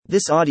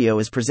This audio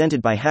is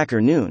presented by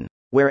Hacker Noon,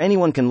 where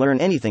anyone can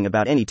learn anything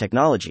about any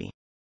technology.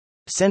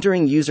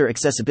 Centering User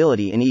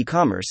Accessibility in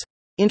E-Commerce,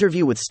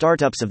 Interview with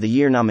Startups of the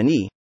Year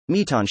Nominee,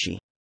 Meetanshi,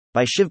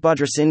 by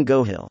Shivbhadra Singh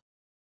Gohil.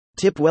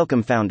 Tip: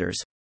 Welcome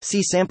founders.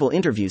 See sample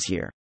interviews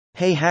here.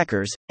 Hey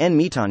hackers, and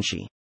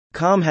Meetanshi.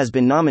 Com has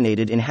been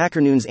nominated in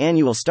Hacker Noon's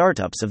annual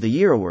Startups of the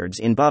Year Awards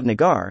in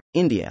Bhavnagar,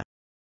 India.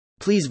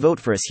 Please vote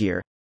for us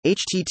here.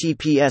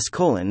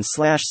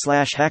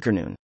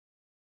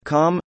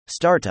 https://hackernoon.com,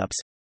 Startups,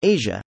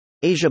 Asia,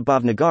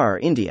 Bhavnagar,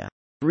 India.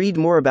 Read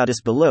more about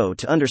us below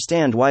to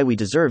understand why we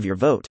deserve your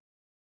vote.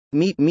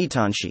 Meet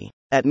Meetanshi.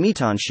 At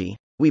Meetanshi,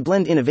 we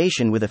blend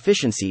innovation with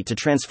efficiency to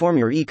transform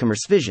your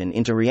e-commerce vision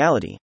into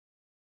reality.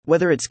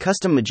 Whether it's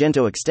custom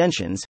Magento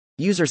extensions,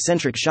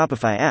 user-centric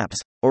Shopify apps,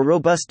 or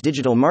robust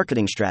digital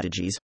marketing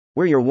strategies,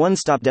 we're your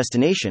one-stop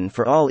destination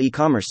for all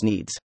e-commerce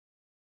needs.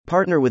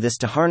 Partner with us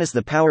to harness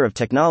the power of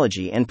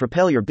technology and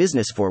propel your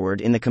business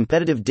forward in the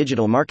competitive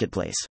digital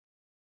marketplace.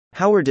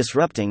 How we're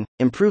disrupting,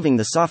 improving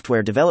the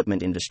software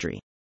development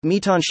industry.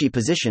 Meetanshi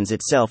positions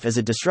itself as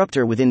a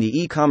disruptor within the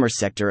e-commerce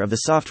sector of the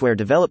software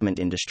development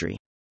industry,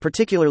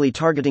 particularly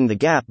targeting the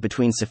gap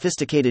between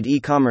sophisticated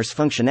e-commerce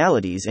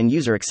functionalities and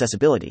user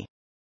accessibility.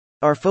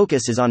 Our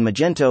focus is on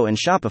Magento and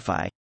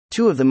Shopify,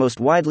 two of the most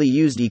widely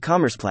used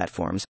e-commerce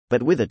platforms,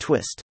 but with a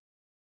twist.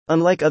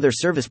 Unlike other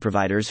service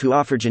providers who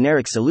offer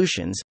generic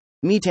solutions,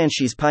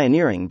 Meetanshi's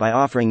pioneering by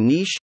offering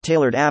niche,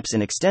 tailored apps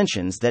and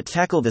extensions that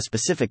tackle the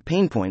specific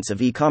pain points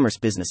of e-commerce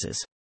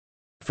businesses.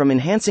 From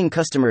enhancing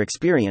customer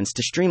experience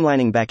to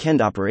streamlining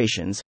back-end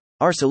operations,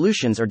 our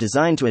solutions are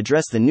designed to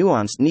address the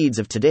nuanced needs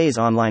of today's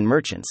online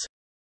merchants.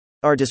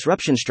 Our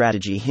disruption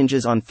strategy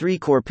hinges on three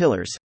core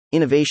pillars: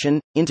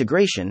 innovation,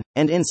 integration,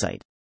 and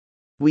insight.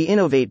 We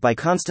innovate by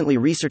constantly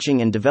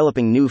researching and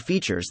developing new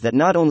features that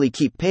not only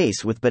keep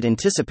pace with but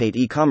anticipate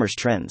e-commerce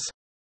trends.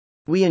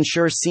 We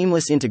ensure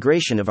seamless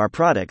integration of our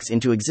products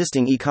into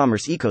existing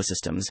e-commerce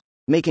ecosystems,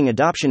 making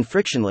adoption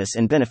frictionless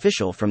and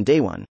beneficial from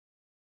day one.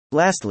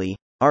 Lastly,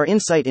 our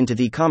insight into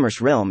the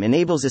e-commerce realm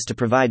enables us to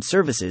provide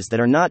services that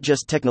are not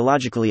just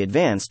technologically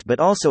advanced but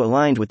also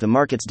aligned with the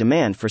market's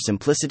demand for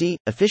simplicity,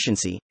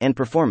 efficiency, and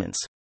performance.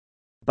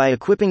 By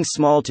equipping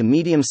small to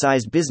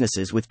medium-sized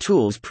businesses with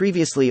tools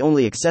previously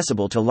only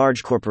accessible to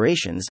large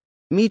corporations,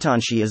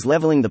 Meetanshi is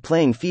leveling the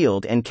playing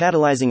field and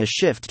catalyzing a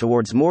shift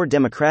towards more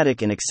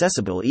democratic and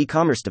accessible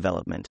e-commerce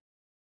development.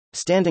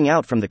 Standing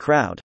out from the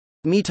crowd,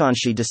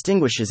 Meetanshi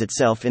distinguishes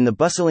itself in the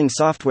bustling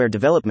software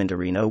development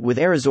arena with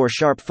a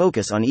razor-sharp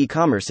focus on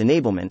e-commerce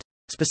enablement,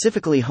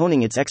 specifically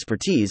honing its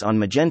expertise on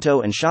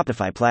Magento and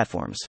Shopify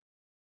platforms.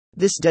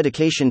 This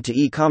dedication to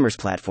e-commerce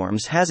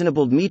platforms has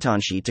enabled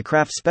Meetanshi to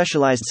craft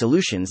specialized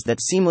solutions that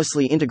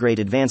seamlessly integrate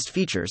advanced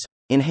features,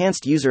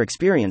 enhanced user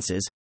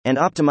experiences, and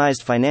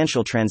optimized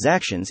financial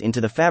transactions into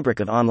the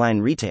fabric of online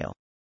retail.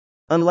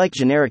 Unlike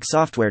generic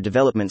software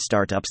development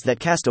startups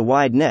that cast a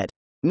wide net,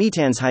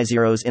 Meetanshi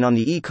zeroes in on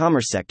the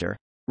e-commerce sector,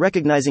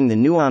 recognizing the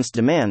nuanced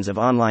demands of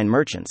online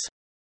merchants.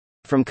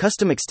 From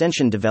custom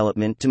extension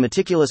development to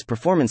meticulous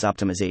performance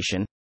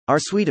optimization, our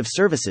suite of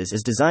services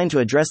is designed to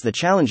address the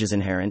challenges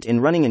inherent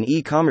in running an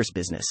e-commerce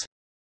business.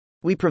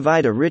 We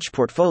provide a rich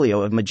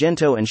portfolio of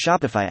Magento and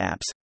Shopify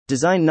apps,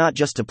 designed not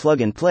just to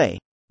plug and play,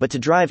 but to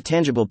drive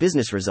tangible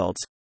business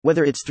results,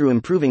 whether it's through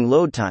improving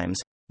load times,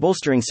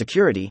 bolstering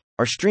security,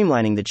 or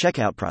streamlining the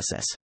checkout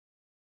process.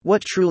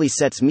 What truly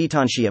sets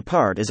Meetanshi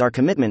apart is our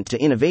commitment to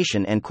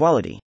innovation and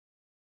quality.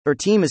 Our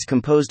team is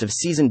composed of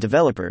seasoned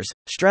developers,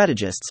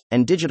 strategists,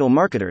 and digital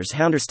marketers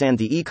who understand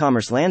the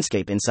e-commerce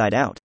landscape inside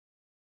out.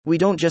 We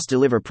don't just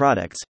deliver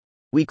products,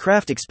 we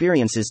craft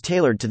experiences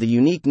tailored to the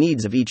unique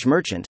needs of each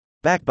merchant,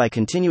 backed by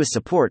continuous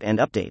support and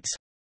updates.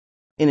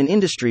 In an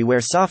industry where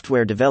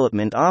software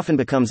development often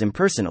becomes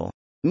impersonal,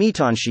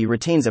 Meetanshi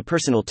retains a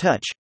personal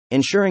touch,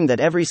 ensuring that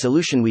every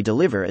solution we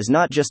deliver is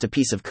not just a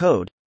piece of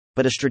code,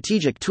 but a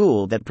strategic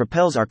tool that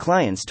propels our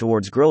clients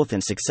towards growth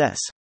and success.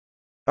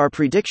 Our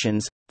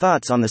predictions,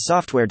 thoughts on the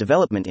software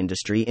development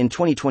industry in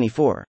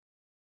 2024.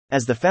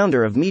 As the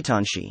founder of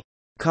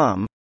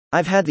Meetanshi.com,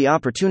 I've had the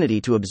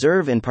opportunity to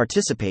observe and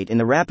participate in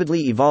the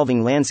rapidly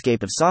evolving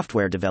landscape of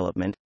software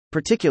development,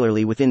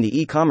 particularly within the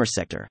e-commerce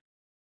sector.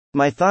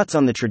 My thoughts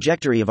on the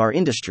trajectory of our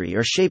industry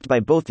are shaped by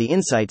both the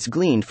insights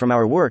gleaned from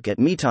our work at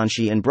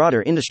Meetanshi and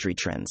broader industry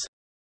trends.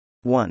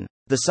 1.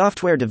 The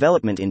software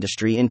development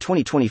industry in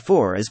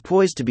 2024 is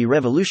poised to be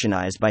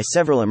revolutionized by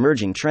several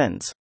emerging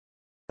trends.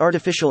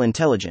 Artificial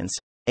intelligence,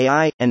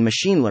 AI, and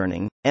machine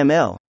learning,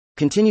 ML,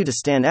 continue to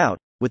stand out,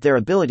 with their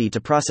ability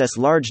to process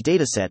large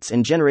datasets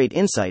and generate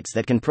insights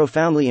that can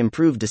profoundly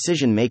improve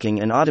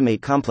decision-making and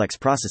automate complex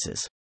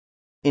processes.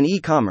 In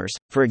e-commerce,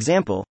 for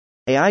example,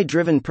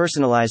 AI-driven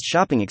personalized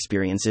shopping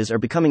experiences are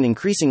becoming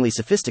increasingly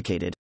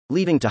sophisticated,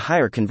 leading to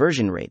higher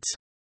conversion rates.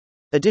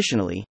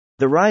 Additionally,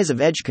 the rise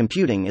of edge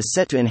computing is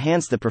set to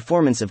enhance the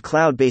performance of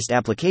cloud-based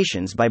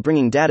applications by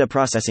bringing data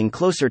processing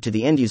closer to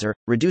the end user,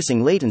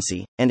 reducing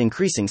latency, and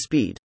increasing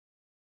speed.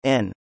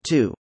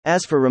 2.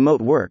 As for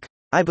remote work,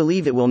 I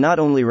believe it will not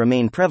only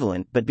remain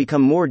prevalent but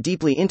become more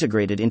deeply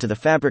integrated into the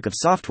fabric of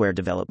software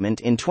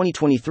development in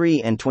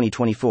 2023 and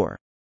 2024.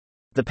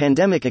 The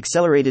pandemic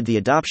accelerated the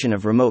adoption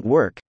of remote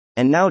work,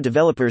 and now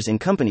developers and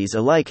companies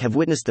alike have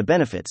witnessed the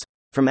benefits,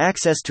 from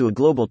access to a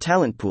global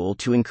talent pool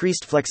to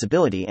increased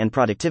flexibility and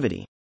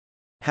productivity.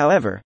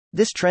 However,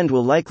 this trend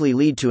will likely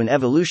lead to an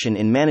evolution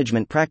in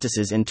management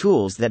practices and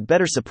tools that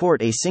better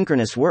support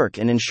asynchronous work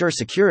and ensure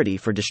security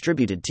for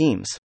distributed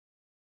teams.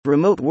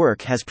 Remote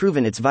work has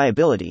proven its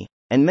viability,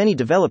 and many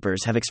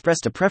developers have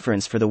expressed a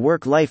preference for the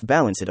work-life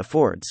balance it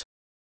affords.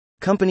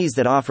 Companies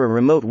that offer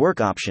remote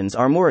work options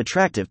are more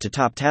attractive to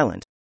top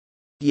talent.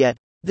 Yet,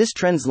 this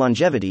trend's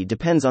longevity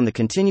depends on the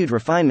continued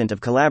refinement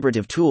of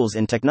collaborative tools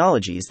and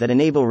technologies that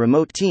enable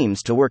remote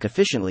teams to work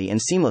efficiently and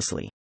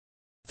seamlessly.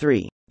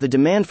 3. The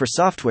demand for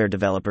software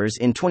developers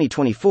in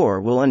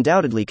 2024 will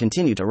undoubtedly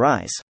continue to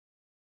rise.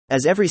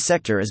 As every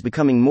sector is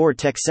becoming more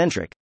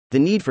tech-centric, the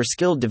need for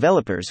skilled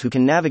developers who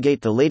can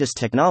navigate the latest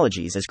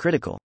technologies is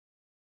critical.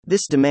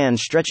 This demand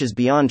stretches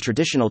beyond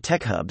traditional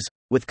tech hubs,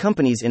 with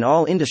companies in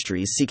all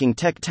industries seeking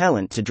tech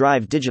talent to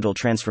drive digital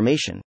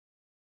transformation.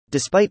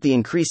 Despite the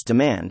increased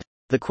demand,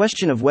 the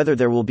question of whether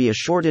there will be a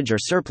shortage or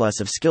surplus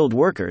of skilled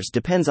workers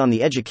depends on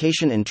the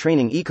education and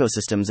training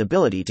ecosystem's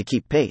ability to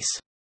keep pace.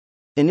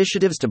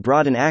 Initiatives to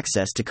broaden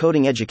access to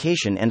coding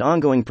education and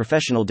ongoing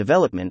professional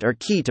development are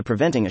key to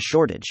preventing a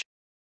shortage.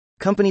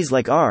 Companies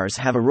like ours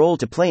have a role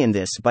to play in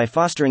this by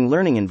fostering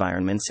learning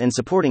environments and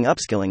supporting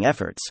upskilling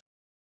efforts.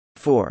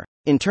 4.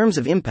 In terms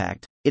of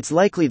impact, it's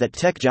likely that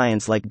tech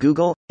giants like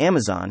Google,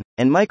 Amazon,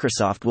 and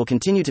Microsoft will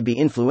continue to be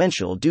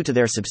influential due to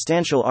their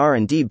substantial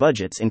R&D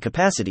budgets and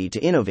capacity to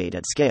innovate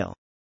at scale.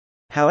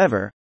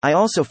 However, I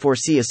also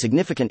foresee a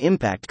significant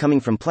impact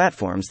coming from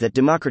platforms that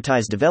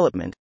democratize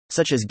development,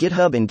 such as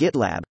GitHub and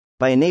GitLab,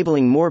 by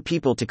enabling more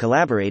people to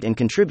collaborate and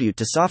contribute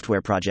to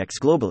software projects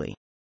globally.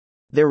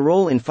 Their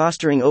role in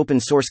fostering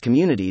open-source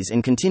communities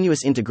and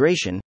continuous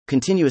integration,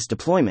 continuous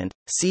deployment,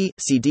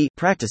 (CI/CD)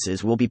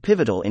 practices will be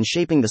pivotal in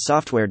shaping the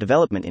software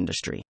development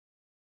industry.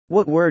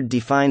 What word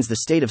defines the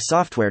state of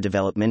software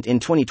development in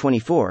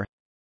 2024?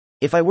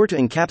 If I were to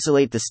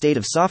encapsulate the state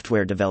of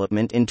software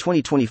development in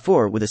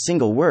 2024 with a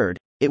single word,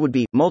 it would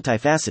be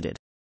multifaceted.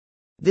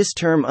 This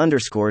term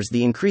underscores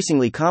the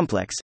increasingly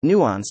complex,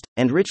 nuanced,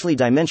 and richly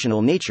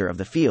dimensional nature of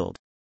the field.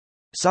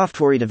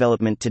 Software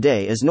development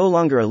today is no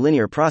longer a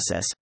linear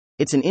process.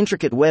 It's an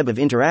intricate web of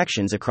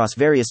interactions across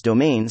various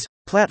domains,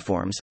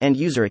 platforms, and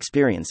user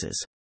experiences.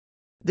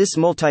 This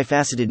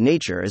multifaceted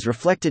nature is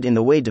reflected in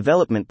the way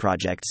development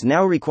projects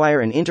now require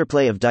an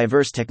interplay of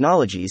diverse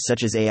technologies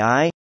such as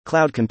AI,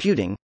 cloud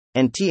computing,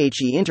 and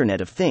the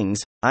Internet of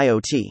Things,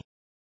 IoT.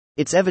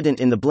 It's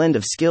evident in the blend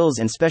of skills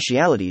and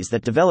specialities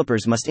that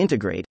developers must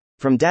integrate,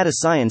 from data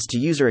science to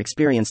user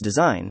experience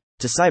design,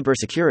 to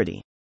cybersecurity.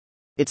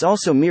 It's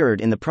also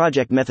mirrored in the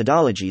project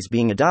methodologies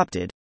being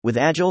adopted, with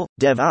Agile,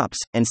 DevOps,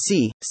 and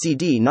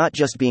CI/CD not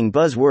just being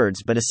buzzwords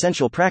but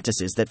essential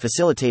practices that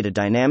facilitate a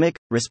dynamic,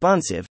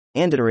 responsive,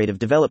 and iterative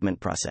development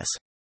process.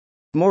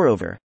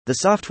 Moreover, the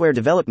software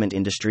development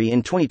industry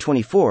in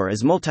 2024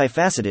 is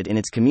multifaceted in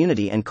its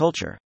community and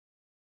culture.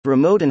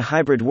 Remote and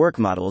hybrid work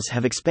models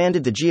have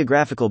expanded the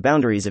geographical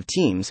boundaries of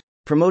teams,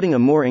 promoting a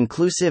more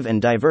inclusive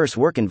and diverse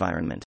work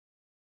environment.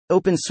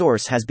 Open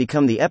source has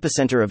become the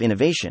epicenter of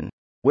innovation,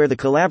 where the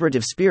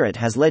collaborative spirit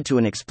has led to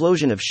an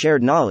explosion of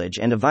shared knowledge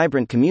and a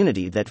vibrant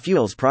community that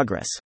fuels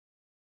progress.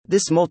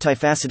 This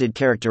multifaceted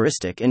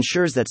characteristic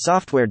ensures that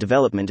software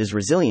development is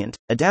resilient,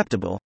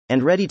 adaptable,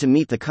 and ready to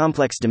meet the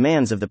complex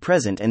demands of the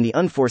present and the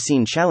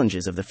unforeseen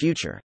challenges of the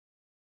future.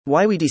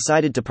 Why we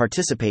decided to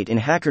participate in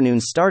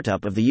HackerNoon's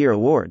Startup of the Year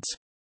Awards.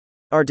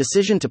 Our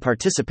decision to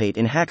participate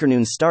in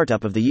HackerNoon's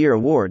Startup of the Year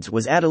Awards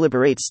was a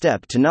deliberate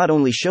step to not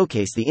only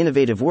showcase the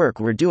innovative work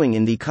we're doing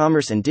in the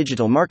commerce and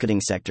digital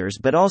marketing sectors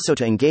but also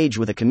to engage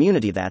with a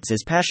community that's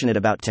as passionate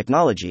about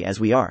technology as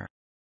we are.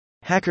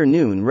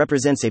 HackerNoon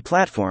represents a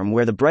platform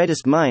where the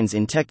brightest minds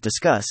in tech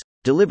discuss,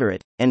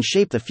 deliberate, and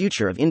shape the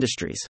future of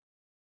industries.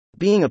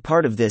 Being a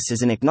part of this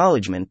is an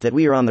acknowledgement that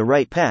we are on the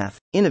right path,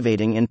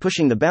 innovating and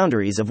pushing the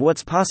boundaries of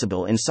what's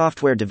possible in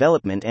software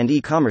development and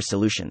e-commerce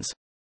solutions.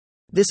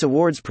 This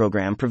awards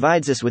program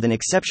provides us with an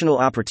exceptional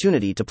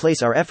opportunity to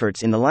place our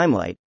efforts in the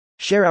limelight,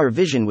 share our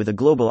vision with a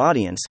global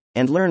audience,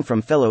 and learn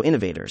from fellow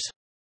innovators.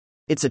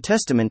 It's a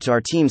testament to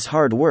our team's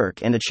hard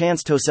work and a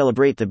chance to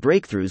celebrate the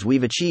breakthroughs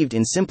we've achieved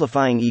in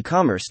simplifying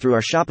e-commerce through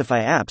our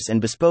Shopify apps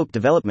and bespoke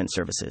development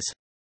services.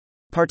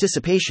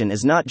 Participation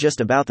is not just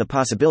about the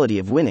possibility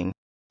of winning,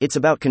 it's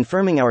about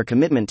confirming our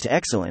commitment to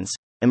excellence,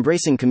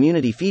 embracing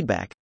community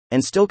feedback,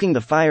 and stoking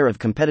the fire of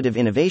competitive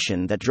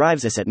innovation that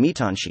drives us at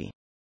Meetanshi.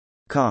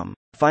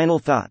 Final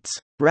thoughts.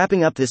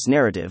 Wrapping up this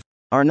narrative,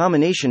 our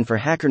nomination for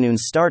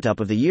HackerNoon's Startup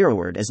of the Year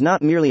Award is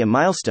not merely a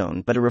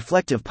milestone but a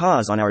reflective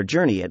pause on our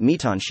journey at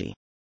Meetanshi.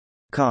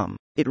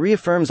 It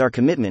reaffirms our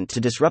commitment to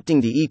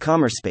disrupting the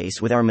e-commerce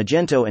space with our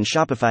Magento and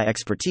Shopify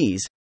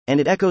expertise, and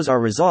it echoes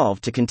our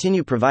resolve to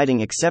continue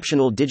providing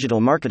exceptional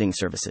digital marketing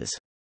services.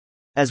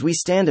 As we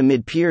stand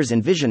amid peers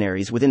and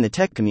visionaries within the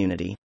tech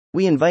community,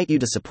 We invite you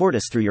to support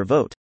us through your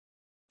vote.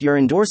 Your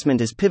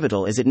endorsement is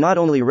pivotal as it not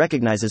only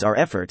recognizes our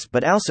efforts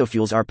but also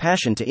fuels our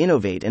passion to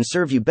innovate and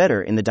serve you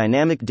better in the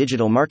dynamic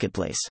digital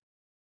marketplace.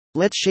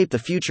 Let's shape the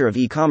future of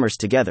e-commerce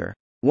together,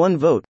 one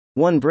vote,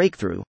 one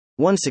breakthrough,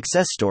 one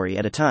success story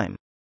at a time.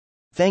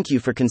 Thank you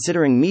for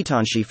considering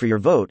Meetanshi for your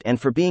vote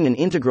and for being an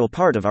integral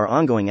part of our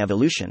ongoing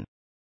evolution.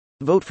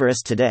 Vote for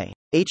us today.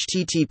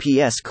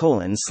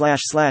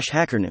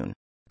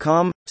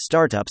 https://hackernoon.com,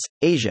 Startups,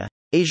 Asia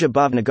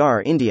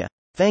Bhavnagar, India.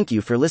 Thank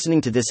you for listening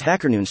to this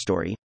HackerNoon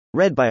story,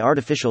 read by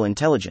Artificial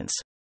Intelligence.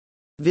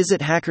 Visit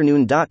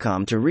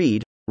hackernoon.com to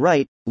read,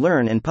 write,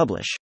 learn and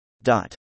publish.